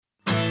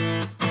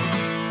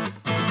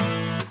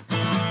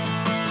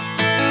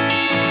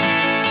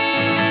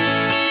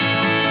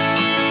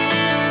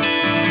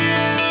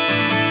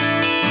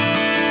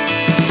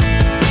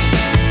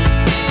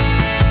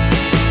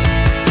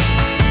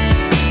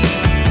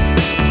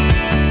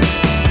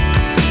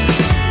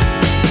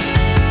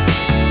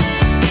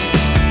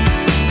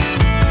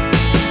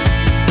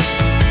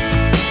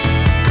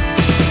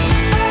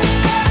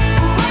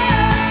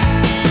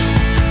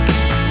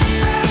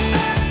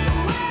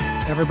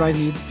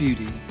Everybody needs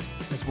beauty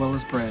as well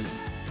as bread.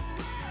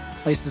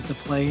 Places to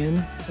play in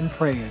and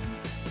pray in,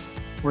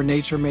 where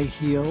nature may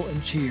heal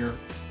and cheer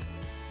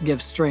and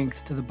give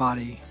strength to the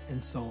body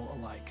and soul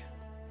alike.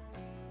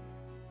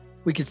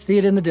 We could see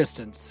it in the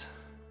distance.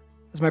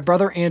 As my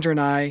brother Andrew and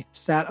I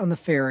sat on the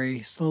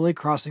ferry, slowly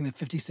crossing the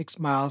 56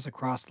 miles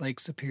across Lake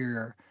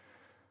Superior,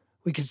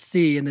 we could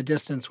see in the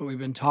distance what we've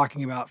been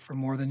talking about for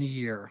more than a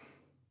year.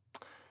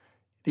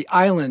 The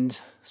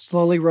island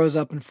slowly rose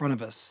up in front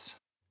of us.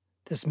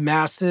 This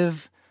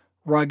massive,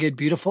 rugged,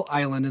 beautiful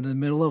island in the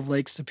middle of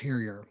Lake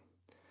Superior.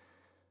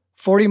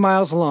 40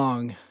 miles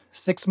long,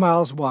 6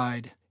 miles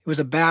wide, it was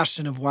a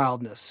bastion of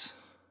wildness,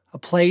 a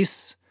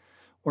place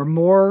where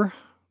more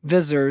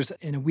visitors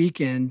in a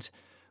weekend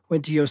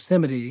went to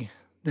Yosemite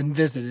than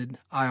visited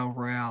Isle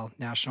Royale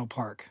National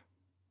Park.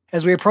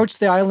 As we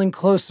approached the island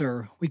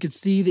closer, we could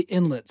see the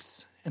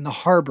inlets and the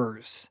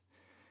harbors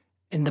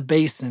and the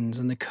basins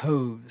and the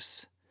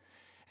coves.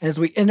 As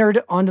we entered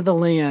onto the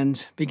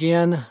land,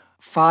 began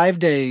 5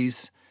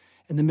 days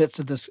in the midst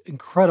of this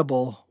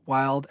incredible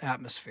wild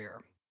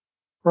atmosphere,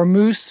 where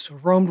moose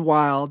roamed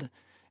wild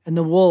and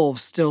the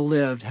wolves still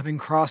lived, having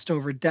crossed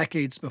over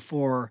decades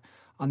before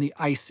on the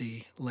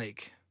icy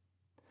lake.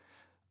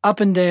 Up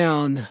and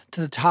down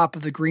to the top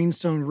of the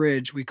greenstone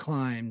ridge we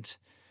climbed,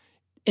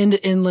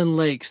 into inland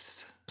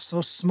lakes,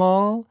 so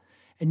small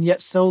and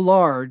yet so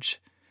large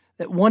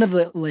that one of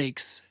the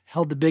lakes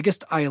held the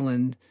biggest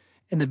island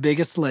and the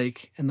biggest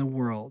lake in the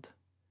world.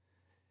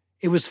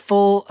 It was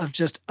full of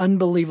just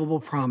unbelievable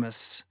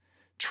promise.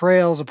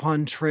 Trails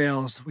upon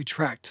trails we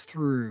trekked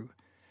through,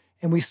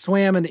 and we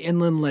swam in the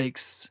inland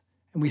lakes,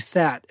 and we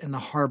sat in the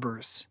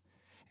harbors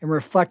and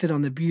reflected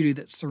on the beauty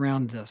that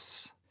surrounded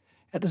us.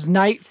 At this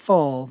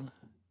nightfall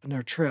on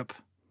our trip,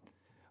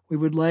 we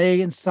would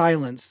lay in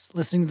silence,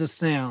 listening to the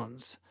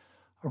sounds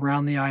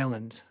around the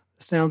island,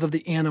 the sounds of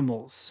the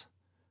animals,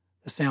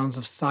 the sounds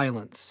of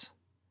silence.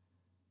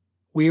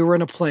 We were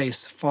in a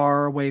place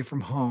far away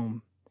from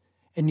home,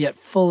 and yet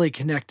fully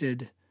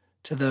connected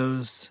to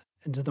those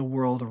and to the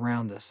world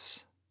around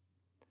us.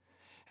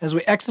 As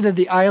we exited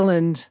the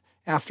island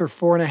after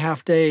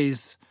 4.5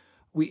 days,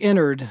 we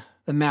entered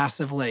the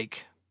massive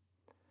lake.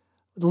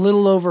 With a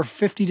little over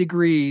 50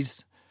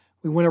 degrees,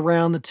 we went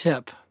around the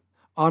tip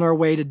on our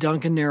way to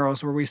Duncan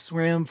Narrows, where we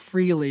swam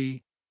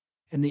freely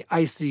in the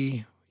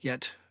icy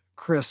yet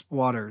crisp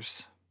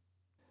waters.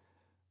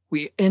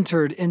 We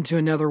entered into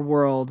another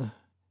world,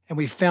 and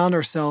we found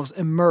ourselves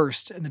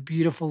immersed in the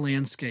beautiful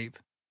landscape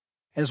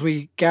as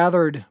we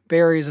gathered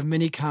berries of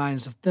many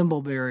kinds of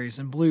thimbleberries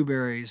and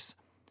blueberries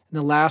and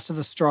the last of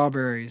the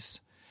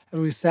strawberries, as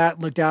we sat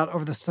and looked out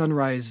over the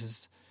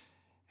sunrises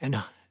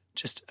and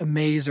just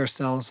amazed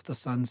ourselves with the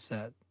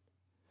sunset.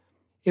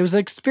 It was an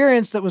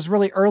experience that was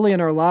really early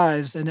in our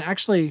lives, and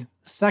actually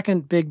the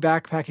second big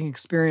backpacking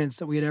experience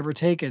that we had ever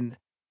taken.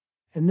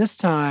 And this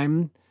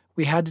time,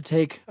 we had to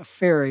take a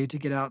ferry to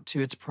get out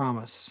to its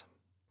promise.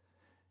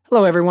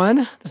 Hello,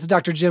 everyone. This is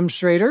Dr. Jim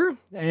Schrader,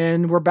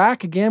 and we're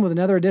back again with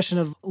another edition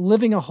of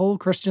Living a Whole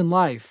Christian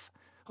Life.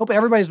 Hope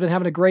everybody's been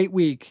having a great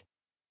week.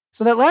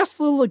 So that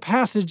last little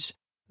passage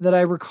that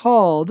I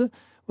recalled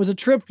was a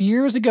trip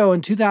years ago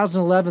in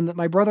 2011 that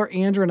my brother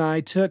Andrew and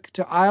I took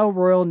to Isle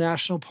Royale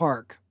National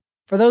Park.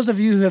 For those of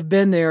you who have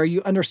been there,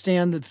 you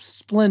understand the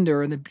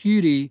splendor and the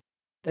beauty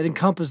that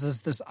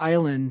encompasses this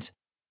island.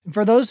 And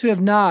for those who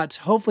have not,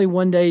 hopefully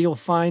one day you'll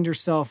find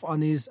yourself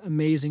on these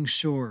amazing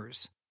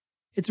shores.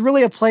 It's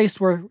really a place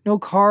where no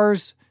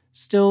cars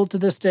still to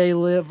this day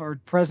live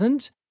or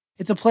present.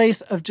 It's a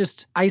place of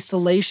just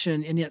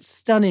isolation and yet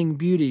stunning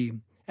beauty.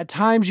 At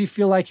times you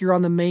feel like you're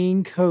on the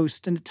Maine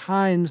coast, and at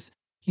times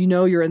you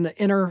know you're in the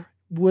inner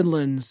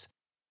woodlands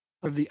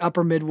of the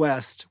upper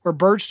Midwest, where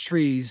birch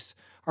trees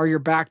are your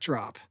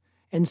backdrop,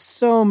 and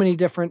so many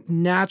different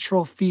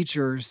natural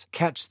features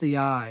catch the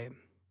eye.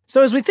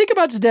 So as we think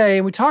about today,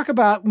 and we talk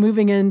about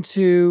moving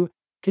into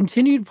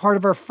continued part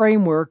of our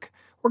framework,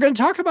 we're going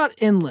to talk about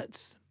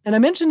inlets. And I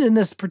mentioned in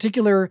this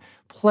particular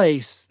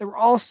place, there were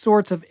all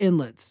sorts of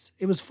inlets.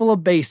 It was full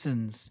of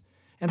basins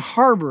and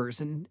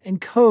harbors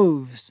and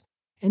coves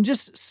and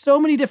just so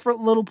many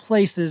different little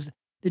places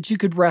that you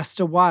could rest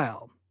a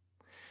while.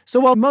 So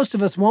while most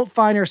of us won't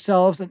find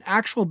ourselves in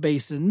actual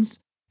basins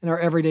in our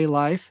everyday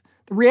life,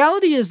 the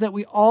reality is that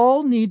we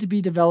all need to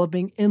be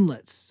developing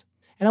inlets.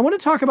 And I want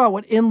to talk about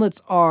what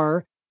inlets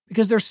are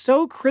because they're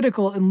so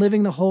critical in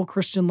living the whole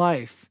Christian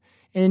life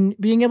and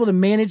being able to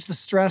manage the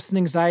stress and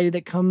anxiety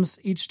that comes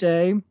each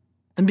day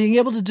and being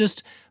able to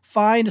just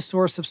find a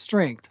source of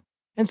strength.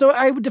 And so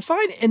I would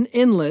define an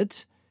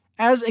inlet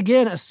as,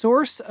 again, a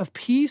source of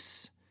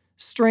peace,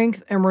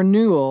 strength, and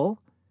renewal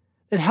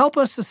that help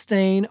us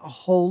sustain a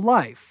whole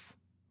life.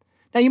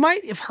 Now, you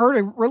might have heard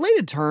a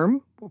related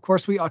term. Of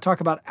course, we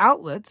talk about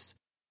outlets.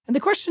 And the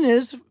question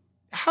is,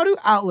 how do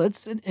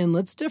outlets and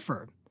inlets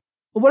differ?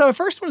 Well, what I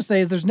first want to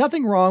say is there's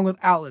nothing wrong with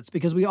outlets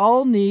because we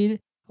all need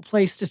a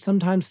place to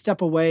sometimes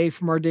step away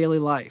from our daily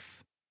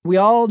life. We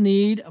all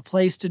need a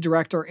place to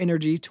direct our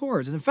energy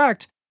towards. And in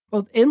fact,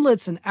 both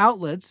inlets and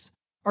outlets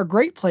are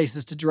great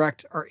places to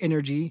direct our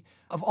energy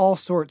of all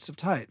sorts of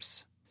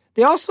types.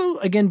 They also,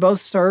 again,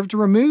 both serve to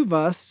remove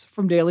us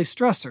from daily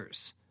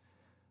stressors.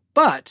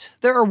 But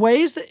there are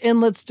ways that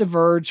inlets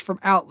diverge from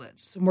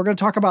outlets, and we're going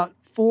to talk about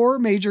 4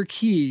 major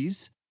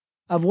keys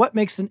of what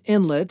makes an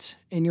inlet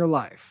in your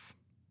life.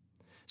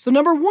 So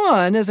number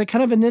 1, as I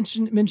kind of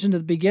mentioned at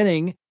the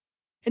beginning,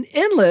 an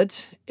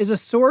inlet is a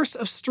source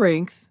of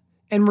strength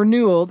and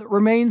renewal that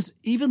remains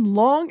even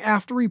long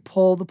after we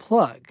pull the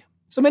plug.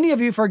 So many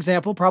of you, for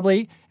example,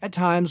 probably at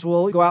times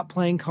will go out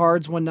playing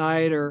cards one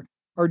night or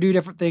do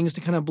different things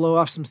to kind of blow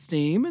off some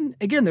steam. And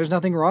again, there's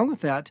nothing wrong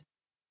with that.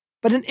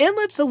 But an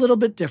inlet's a little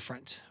bit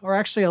different, or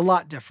actually a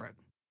lot different.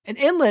 An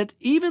inlet,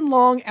 even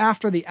long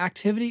after the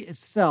activity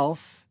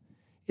itself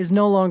is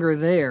no longer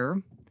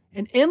there,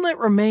 an inlet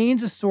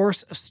remains a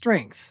source of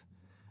strength,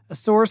 a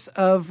source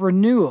of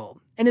renewal.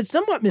 And it's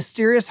somewhat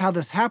mysterious how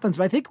this happens,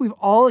 but I think we've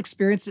all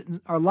experienced it in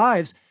our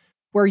lives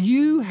where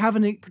you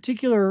have a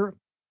particular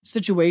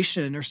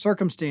situation or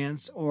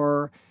circumstance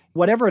or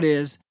whatever it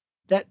is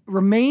that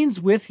remains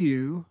with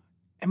you,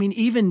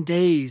 even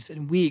days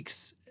and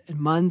weeks and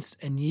months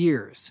and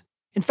years.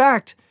 In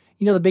fact,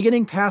 the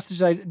beginning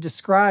passage I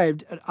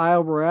described at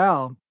Isle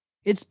Royale,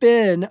 it's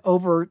been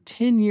over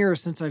 10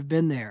 years since I've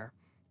been there.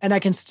 And I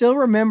can still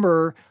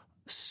remember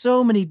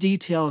so many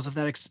details of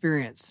that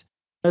experience.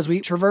 As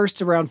we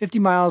traversed around 50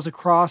 miles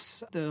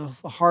across the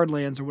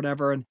hardlands or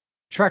whatever and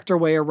trekked our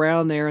way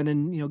around there and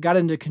then, got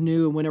into a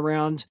canoe and went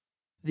around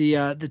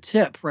the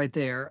tip right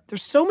there.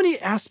 There's so many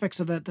aspects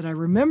of that I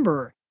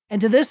remember.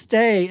 And to this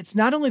day, it's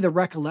not only the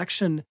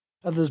recollection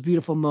of those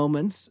beautiful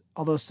moments,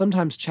 although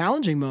sometimes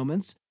challenging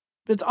moments,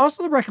 but it's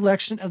also the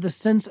recollection of the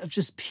sense of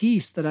just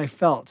peace that I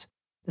felt,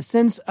 the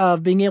sense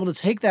of being able to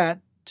take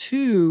that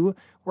to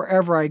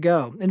wherever I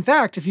go. In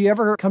fact, if you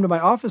ever come to my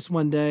office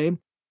one day,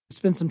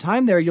 spend some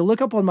time there, you'll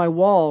look up on my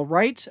wall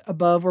right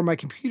above where my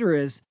computer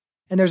is,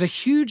 and there's a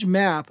huge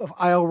map of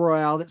Isle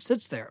Royale that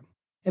sits there.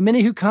 And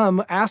many who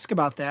come ask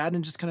about that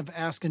and just kind of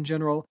ask in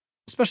general,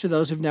 especially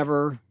those who've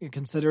never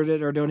considered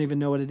it or don't even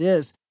know what it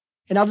is.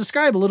 And I'll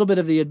describe a little bit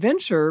of the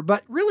adventure,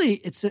 but really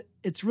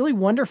it's really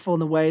wonderful in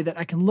the way that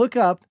I can look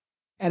up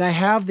and I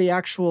have the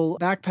actual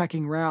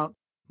backpacking route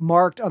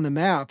marked on the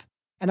map,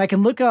 and I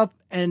can look up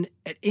and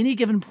at any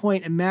given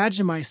point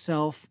imagine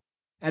myself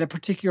at a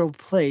particular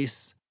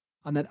place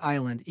on that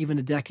island, even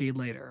a decade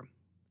later.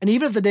 And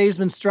even if the day's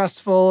been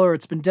stressful or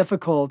it's been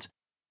difficult,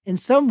 in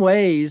some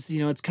ways,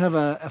 it's kind of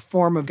a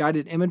form of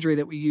guided imagery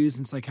that we use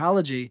in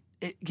psychology.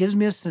 It gives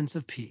me a sense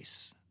of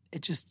peace.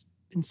 It just,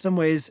 in some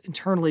ways,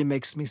 internally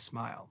makes me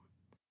smile.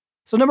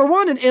 So number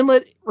 1, an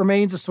inlet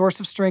remains a source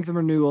of strength and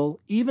renewal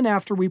even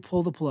after we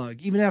pull the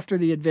plug, even after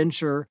the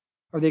adventure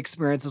or the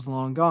experience is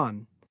long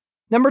gone.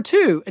 Number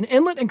 2, an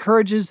inlet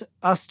encourages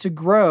us to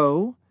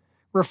grow,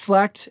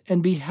 reflect,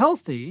 and be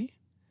healthy,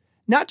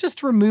 not just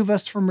to remove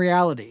us from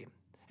reality.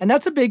 And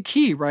that's a big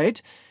key,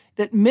 right?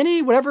 That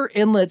whatever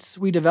inlets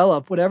we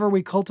develop, whatever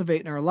we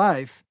cultivate in our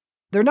life,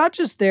 they're not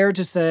just there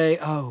to say,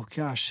 oh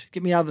gosh,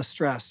 get me out of the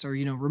stress or,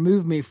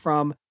 remove me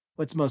from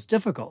what's most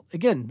difficult.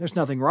 Again, there's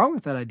nothing wrong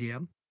with that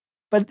idea.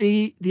 But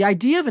the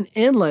idea of an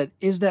inlet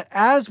is that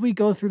as we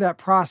go through that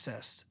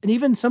process, and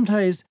even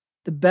sometimes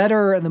the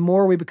better and the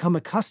more we become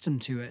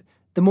accustomed to it,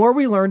 the more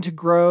we learn to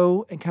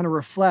grow and kind of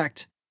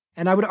reflect.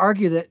 And I would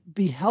argue that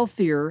be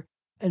healthier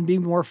and be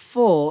more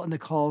full in the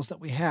calls that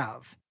we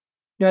have.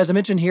 As I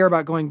mentioned here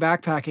about going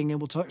backpacking, and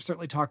we'll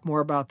certainly talk more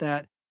about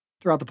that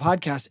throughout the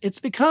podcast, it's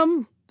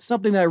become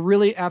something that I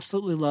really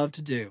absolutely love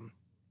to do.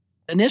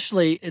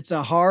 Initially, it's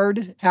a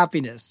hard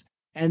happiness,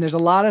 and there's a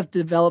lot of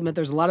development.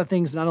 There's a lot of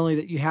things not only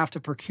that you have to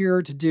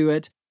procure to do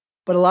it,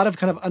 but a lot of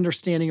kind of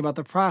understanding about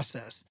the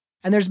process.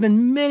 And there's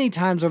been many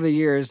times over the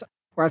years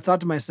where I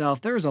thought to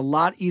myself, there's a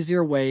lot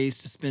easier ways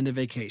to spend a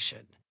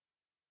vacation.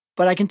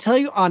 But I can tell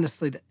you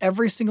honestly that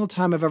every single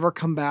time I've ever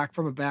come back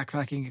from a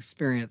backpacking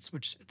experience,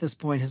 which at this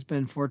point has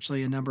been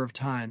fortunately a number of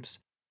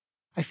times,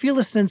 I feel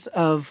a sense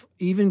of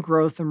even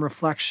growth and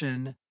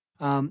reflection,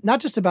 not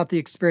just about the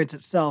experience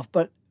itself,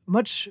 but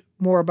much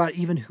more about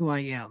even who I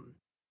am.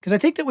 Because I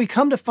think that we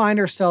come to find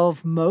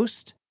ourselves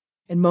most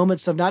in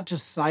moments of not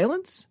just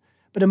silence,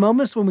 but in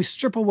moments when we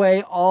strip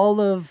away all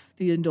of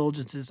the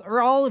indulgences or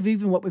all of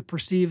even what we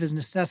perceive as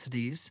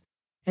necessities.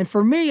 And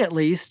for me, at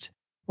least,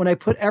 when I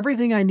put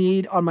everything I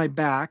need on my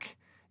back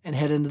and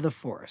head into the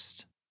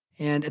forest.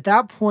 And at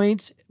that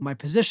point, my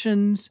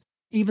positions,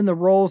 even the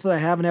roles that I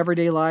have in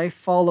everyday life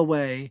fall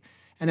away,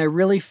 and I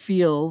really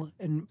feel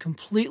and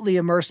completely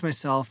immerse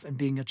myself in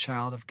being a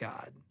child of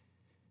God.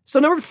 So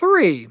number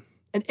 3,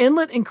 an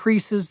inlet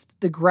increases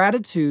the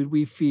gratitude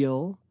we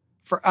feel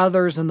for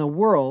others in the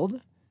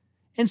world,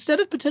 instead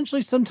of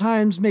potentially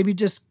sometimes maybe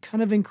just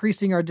kind of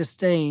increasing our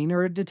disdain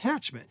or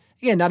detachment.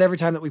 Again, not every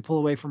time that we pull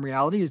away from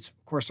reality, of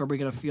course, are we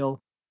going to feel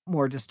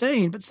more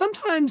disdain, but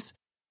sometimes,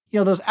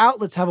 those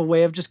outlets have a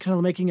way of just kind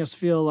of making us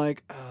feel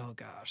like, oh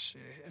gosh,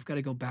 I've got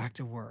to go back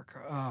to work.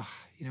 Or, oh,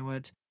 you know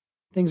what?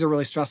 Things are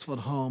really stressful at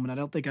home and I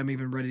don't think I'm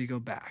even ready to go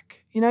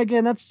back.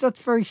 Again, that's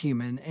very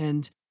human.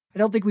 And I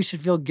don't think we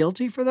should feel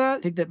guilty for that.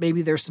 I think that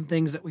maybe there's some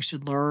things that we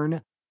should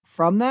learn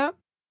from that.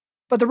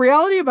 But the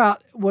reality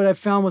about what I've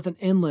found with an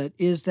inlet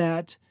is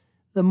that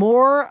the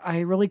more I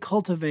really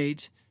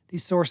cultivate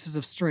these sources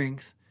of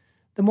strength,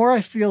 the more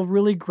I feel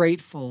really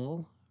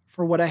grateful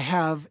for what I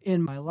have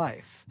in my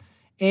life.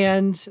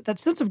 And that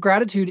sense of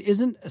gratitude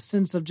isn't a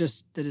sense of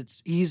just that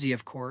it's easy,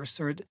 of course,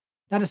 or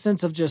not a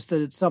sense of just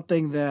that it's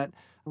something that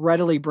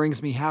readily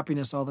brings me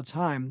happiness all the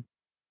time.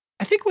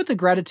 I think what the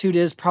gratitude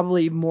is,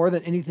 probably more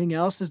than anything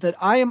else, is that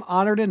I am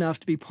honored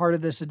enough to be part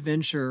of this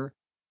adventure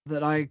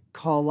that I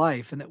call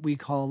life and that we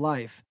call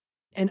life,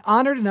 and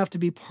honored enough to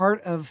be part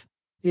of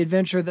the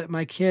adventure that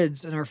my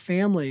kids and our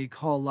family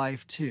call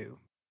life too.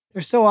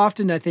 There's so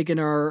often, I think, in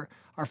our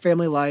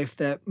family life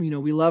that,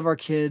 we love our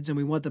kids and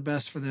we want the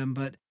best for them,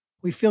 but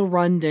we feel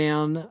run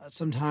down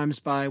sometimes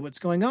by what's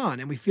going on.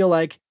 And we feel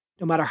like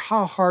no matter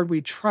how hard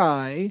we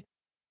try,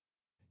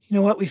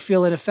 we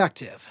feel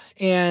ineffective.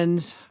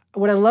 And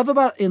what I love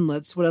about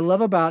inlets, what I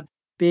love about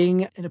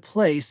being in a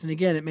place, and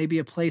again, it may be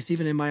a place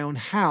even in my own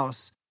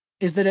house,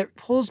 is that it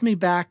pulls me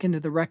back into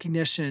the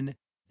recognition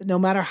that no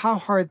matter how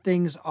hard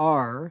things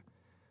are,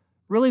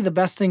 really the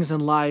best things in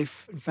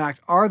life, in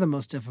fact, are the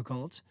most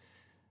difficult.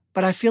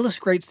 But I feel this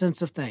great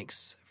sense of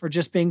thanks for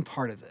just being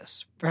part of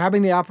this, for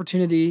having the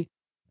opportunity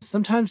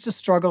sometimes to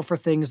struggle for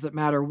things that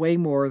matter way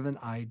more than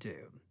I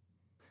do.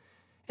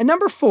 And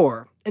number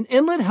 4, an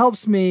inlet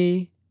helps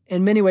me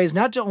in many ways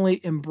not to only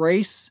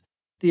embrace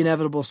the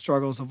inevitable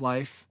struggles of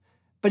life,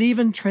 but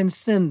even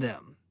transcend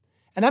them.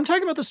 And I'm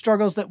talking about the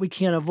struggles that we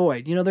can't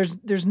avoid.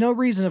 There's no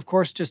reason, of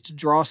course, just to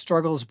draw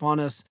struggles upon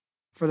us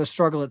for the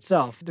struggle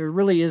itself. There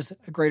really is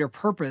a greater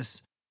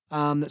purpose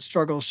that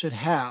struggles should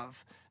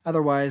have.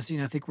 Otherwise,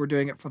 I think we're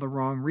doing it for the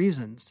wrong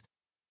reasons.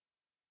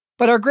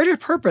 But our greater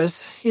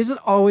purpose isn't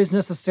always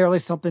necessarily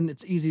something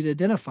that's easy to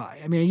identify.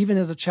 I mean, even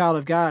as a child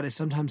of God, I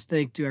sometimes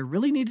think, do I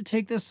really need to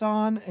take this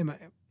on? Am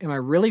I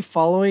really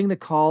following the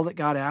call that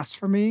God asks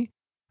for me?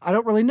 I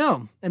don't really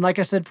know. And like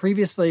I said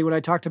previously, when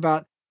I talked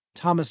about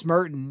Thomas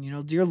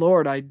Merton, dear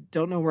Lord, I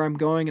don't know where I'm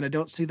going and I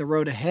don't see the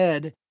road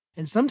ahead.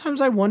 And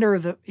sometimes I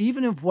wonder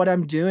even if what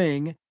I'm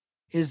doing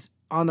is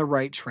on the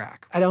right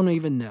track. I don't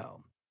even know.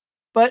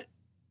 But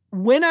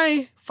when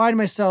I find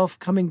myself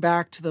coming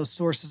back to those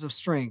sources of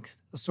strength,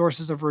 the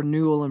sources of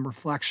renewal and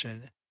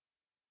reflection,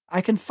 I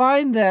can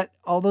find that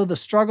although the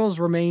struggles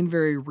remain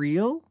very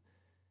real,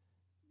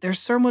 there's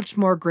so much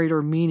more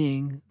greater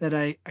meaning that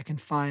I can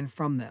find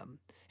from them.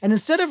 And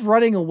instead of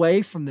running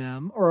away from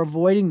them or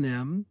avoiding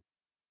them,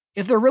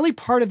 if they're really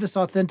part of this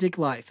authentic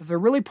life, if they're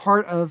really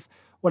part of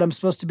what I'm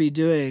supposed to be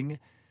doing,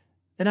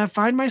 then I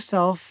find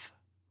myself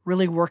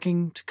really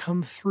working to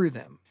come through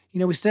them.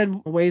 We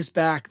said ways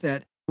back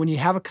that when you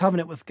have a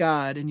covenant with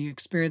God and you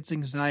experience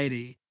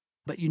anxiety,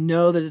 but you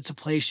know that it's a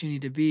place you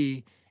need to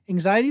be,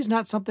 anxiety is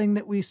not something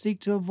that we seek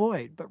to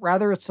avoid, but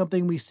rather it's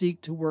something we seek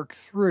to work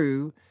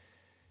through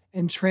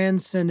and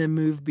transcend and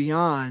move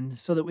beyond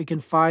so that we can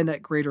find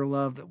that greater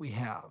love that we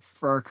have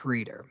for our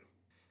Creator.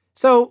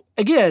 So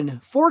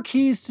again, 4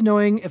 keys to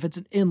knowing if it's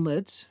an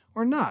inlet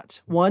or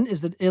not. 1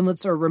 is that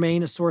inlets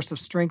remain a source of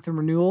strength and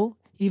renewal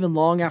even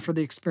long after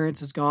the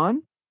experience is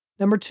gone.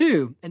 Number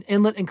 2, an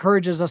inlet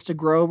encourages us to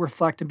grow,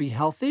 reflect, and be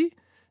healthy,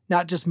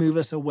 not just move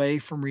us away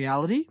from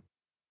reality.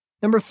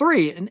 Number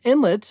 3, an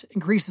inlet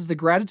increases the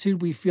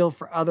gratitude we feel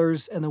for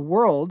others and the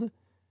world,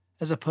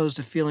 as opposed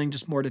to feeling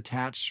just more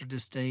detached or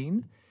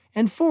disdain.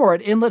 And 4,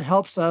 an inlet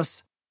helps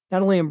us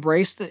not only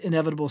embrace the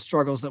inevitable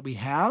struggles that we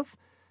have,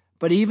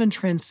 but even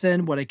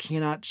transcend what I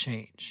cannot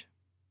change.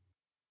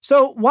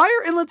 So why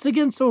are inlets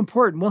again so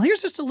important? Well,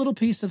 here's just a little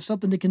piece of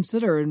something to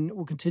consider, and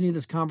we'll continue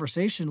this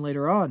conversation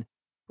later on.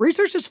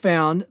 Research has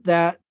found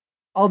that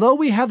although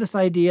we have this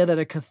idea that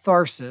a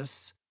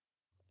catharsis,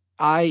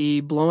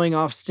 i.e. blowing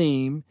off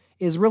steam,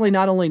 is really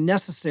not only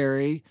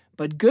necessary,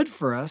 but good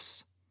for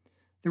us,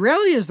 the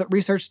reality is that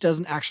research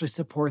doesn't actually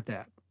support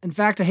that. In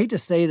fact, I hate to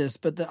say this,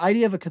 but the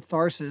idea of a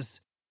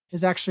catharsis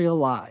is actually a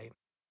lie.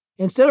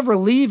 Instead of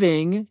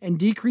relieving and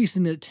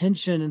decreasing the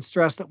tension and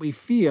stress that we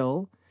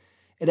feel,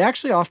 it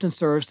actually often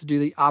serves to do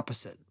the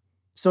opposite.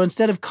 So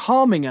instead of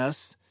calming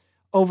us,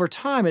 over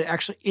time, it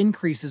actually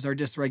increases our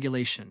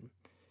dysregulation.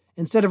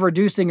 Instead of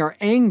reducing our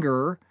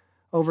anger,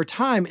 over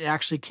time, it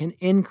actually can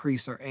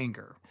increase our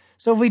anger.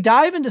 So if we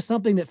dive into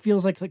something that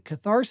feels like the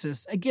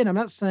catharsis, again, I'm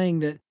not saying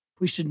that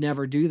we should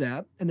never do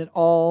that and that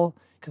all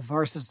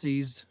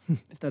catharses,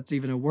 if that's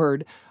even a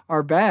word,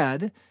 are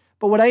bad.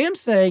 But what I am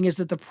saying is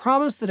that the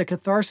promise that a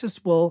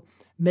catharsis will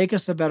make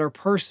us a better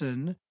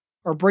person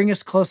or bring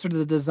us closer to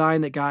the design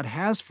that God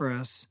has for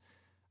us,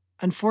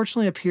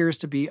 unfortunately appears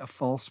to be a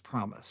false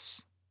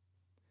promise.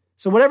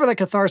 So whatever that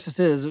catharsis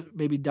is,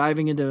 maybe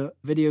diving into a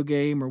video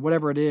game or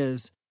whatever it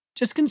is,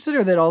 just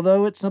consider that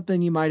although it's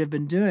something you might have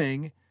been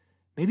doing,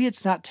 maybe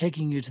it's not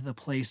taking you to the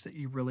place that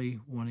you really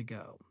want to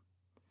go.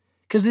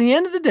 Because in the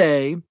end of the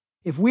day,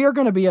 if we are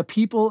going to be a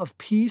people of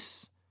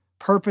peace,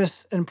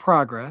 purpose, and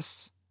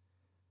progress,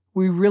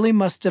 we really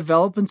must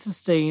develop and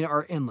sustain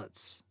our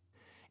inlets.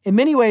 In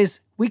many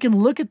ways, we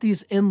can look at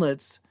these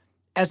inlets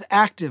as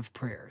active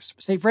prayers.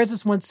 St.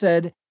 Francis once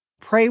said,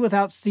 "Pray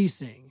without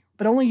ceasing,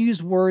 but only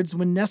use words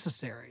when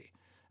necessary."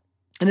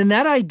 And in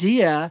that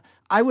idea,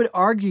 I would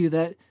argue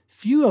that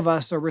few of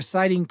us are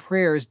reciting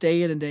prayers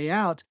day in and day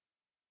out.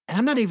 And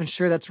I'm not even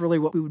sure that's really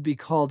what we would be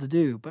called to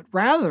do. But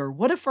rather,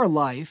 what if our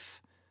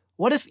life,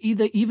 what if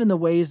even the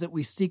ways that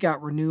we seek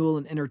out renewal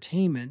and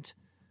entertainment,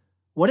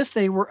 what if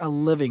they were a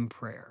living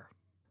prayer?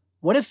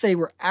 What if they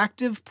were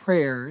active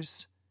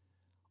prayers,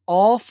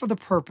 all for the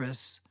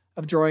purpose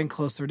of drawing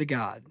closer to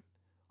God?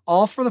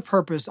 All for the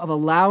purpose of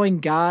allowing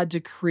God to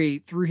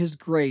create through his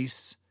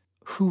grace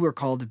who we're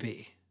called to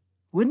be.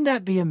 Wouldn't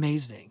that be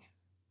amazing?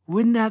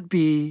 Wouldn't that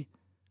be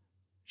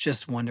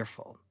just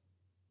wonderful?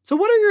 So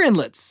what are your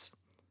inlets?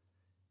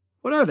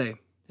 What are they?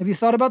 Have you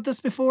thought about this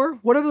before?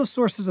 What are those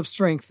sources of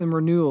strength and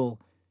renewal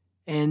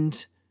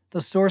and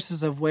the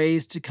sources of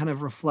ways to kind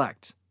of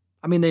reflect?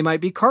 I mean, they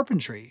might be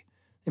carpentry.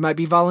 They might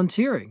be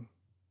volunteering.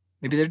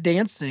 Maybe they're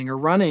dancing or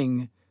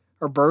running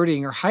or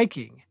birding or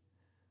hiking.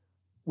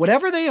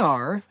 Whatever they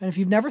are, and if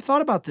you've never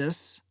thought about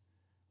this,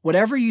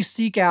 whatever you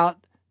seek out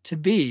to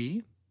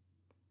be,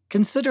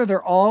 consider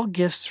they're all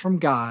gifts from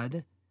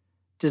God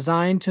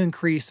designed to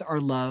increase our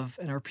love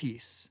and our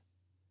peace.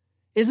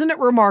 Isn't it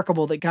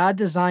remarkable that God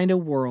designed a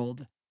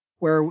world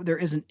where there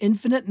is an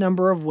infinite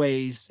number of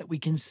ways that we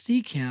can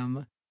seek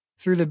him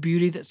through the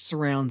beauty that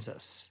surrounds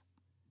us?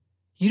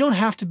 You don't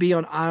have to be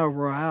on Isle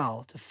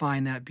Royale to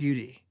find that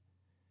beauty.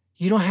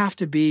 You don't have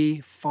to be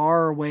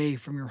far away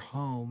from your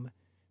home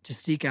to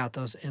seek out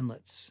those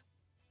inlets.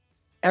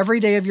 Every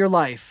day of your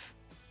life,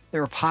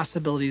 there are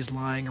possibilities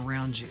lying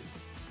around you.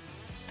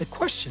 The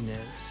question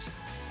is,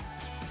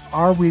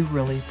 are we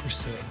really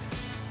pursuing them?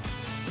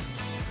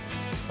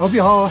 I hope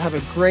you all have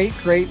a great,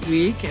 great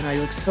week, and I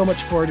look so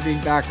much forward to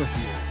being back with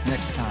you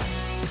next time.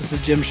 This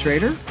is Jim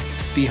Schrader.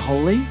 Be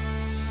holy,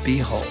 be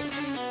whole.